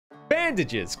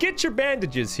bandages. Get your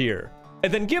bandages here.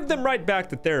 And then give them right back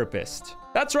to therapist.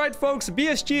 That's right, folks.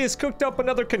 BSG has cooked up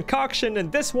another concoction,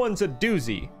 and this one's a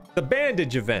doozy. The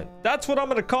bandage event. That's what I'm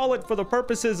going to call it for the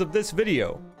purposes of this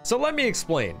video. So let me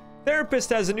explain. Therapist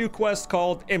has a new quest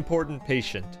called Important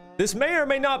Patient. This may or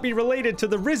may not be related to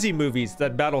the Rizzy movies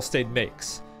that Battlestate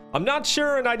makes. I'm not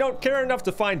sure, and I don't care enough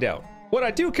to find out. What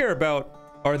I do care about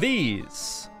are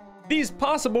these. These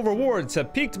possible rewards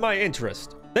have piqued my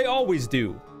interest. They always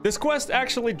do. This quest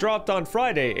actually dropped on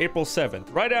Friday, April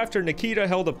 7th, right after Nikita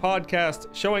held a podcast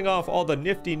showing off all the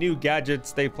nifty new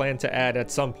gadgets they plan to add at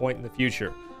some point in the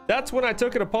future. That's when I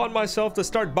took it upon myself to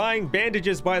start buying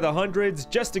bandages by the hundreds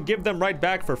just to give them right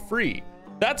back for free.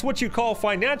 That's what you call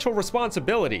financial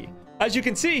responsibility. As you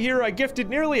can see here, I gifted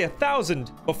nearly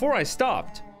 1,000 before I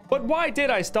stopped. But why did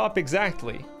I stop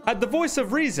exactly? Had the voice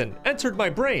of reason entered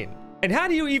my brain? And how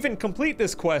do you even complete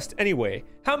this quest anyway?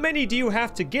 How many do you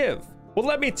have to give? Well,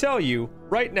 let me tell you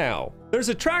right now. There's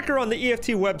a tracker on the EFT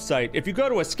website if you go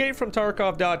to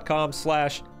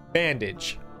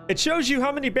escapefromtarkov.com/bandage. It shows you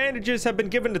how many bandages have been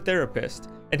given to therapist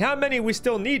and how many we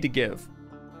still need to give.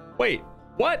 Wait,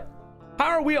 what? How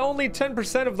are we only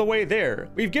 10% of the way there?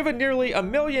 We've given nearly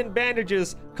 1 million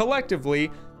bandages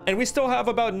collectively, and we still have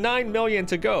about 9 million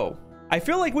to go. I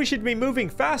feel like we should be moving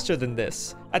faster than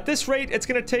this. At this rate, it's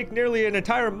going to take nearly an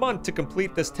entire month to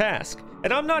complete this task,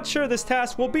 and I'm not sure this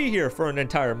task will be here for an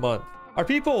entire month. Are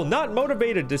people not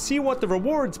motivated to see what the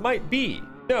rewards might be?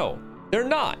 No, they're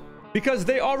not, because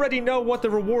they already know what the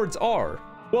rewards are.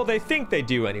 Well, they think they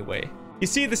do anyway. You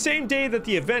see, the same day that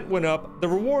the event went up, the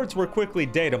rewards were quickly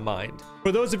data mined.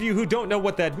 For those of you who don't know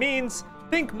what that means,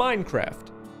 think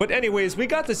Minecraft. But anyways, we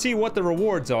got to see what the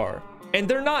rewards are, and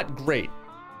they're not great.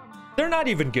 They're not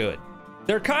even good.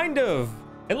 They're kind of,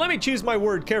 and let me choose my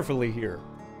word carefully here,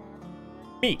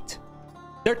 meat.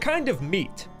 They're kind of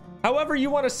meat. However you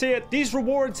want to say it, these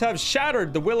rewards have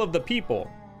shattered the will of the people.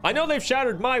 I know they've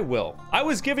shattered my will. I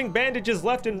was giving bandages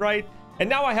left and right, and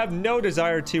now I have no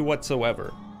desire to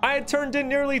whatsoever. I had turned in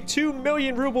nearly 2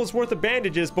 million rubles worth of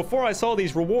bandages before I saw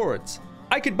these rewards.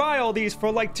 I could buy all these for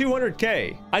like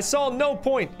 200k. I saw no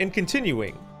point in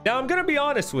continuing. Now I'm gonna be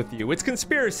honest with you, it's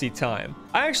conspiracy time.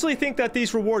 I actually think that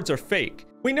these rewards are fake.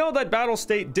 We know that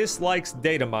Battlestate dislikes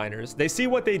data miners. They see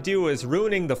what they do as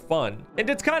ruining the fun, and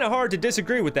it's kind of hard to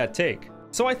disagree with that take.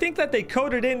 So I think that they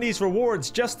coded in these rewards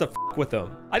just to f with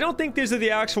them. I don't think these are the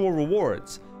actual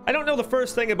rewards. I don't know the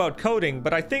first thing about coding,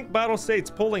 but I think Battlestate's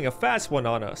pulling a fast one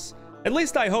on us. At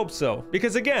least I hope so,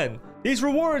 because again, these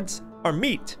rewards are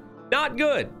meat. Not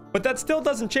good. But that still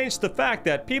doesn't change the fact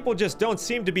that people just don't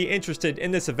seem to be interested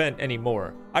in this event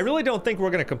anymore. I really don't think we're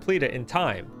going to complete it in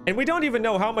time. And we don't even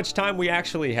know how much time we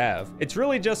actually have. It's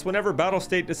really just whenever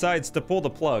Battlestate decides to pull the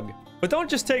plug. But don't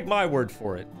just take my word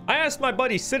for it. I asked my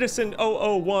buddy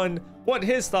Citizen001 what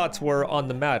his thoughts were on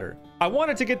the matter. I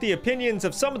wanted to get the opinions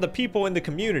of some of the people in the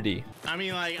community. I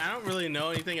mean, like, I don't really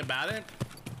know anything about it.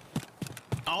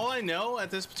 All I know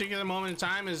at this particular moment in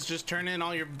time is just turn in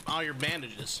all your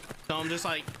bandages. So I'm just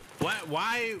like, what?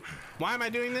 Why am I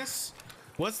doing this?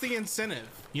 What's the incentive?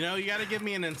 You know, you got to give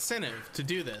me an incentive to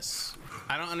do this.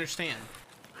 I don't understand.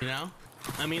 You know,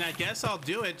 I mean, I guess I'll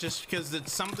do it just because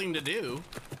it's something to do,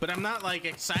 but I'm not like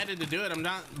excited to do it. I'm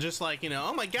not just like, you know,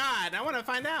 oh my God, I want to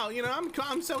find out. You know,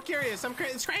 I'm so curious.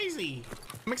 It's crazy.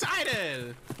 I'm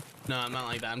excited. No, I'm not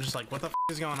like that. I'm just like, what the f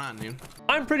is going on, dude?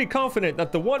 I'm pretty confident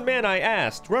that the one man I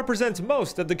asked represents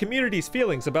most of the community's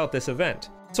feelings about this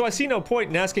event, so I see no point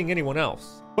in asking anyone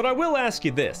else. But I will ask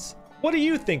you this. What do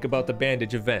you think about the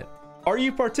bandage event? Are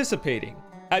you participating?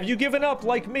 Have you given up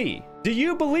like me? Do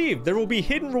you believe there will be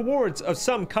hidden rewards of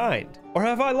some kind? Or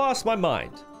have I lost my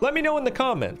mind? Let me know in the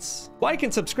comments. Like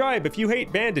and subscribe if you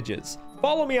hate bandages.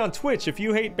 Follow me on Twitch if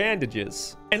you hate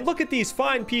bandages. And look at these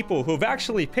fine people who've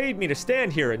actually paid me to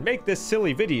stand here and make this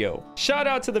silly video. Shout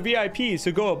out to the VIPs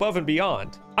who go above and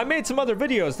beyond. I made some other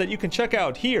videos that you can check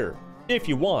out here, if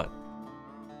you want.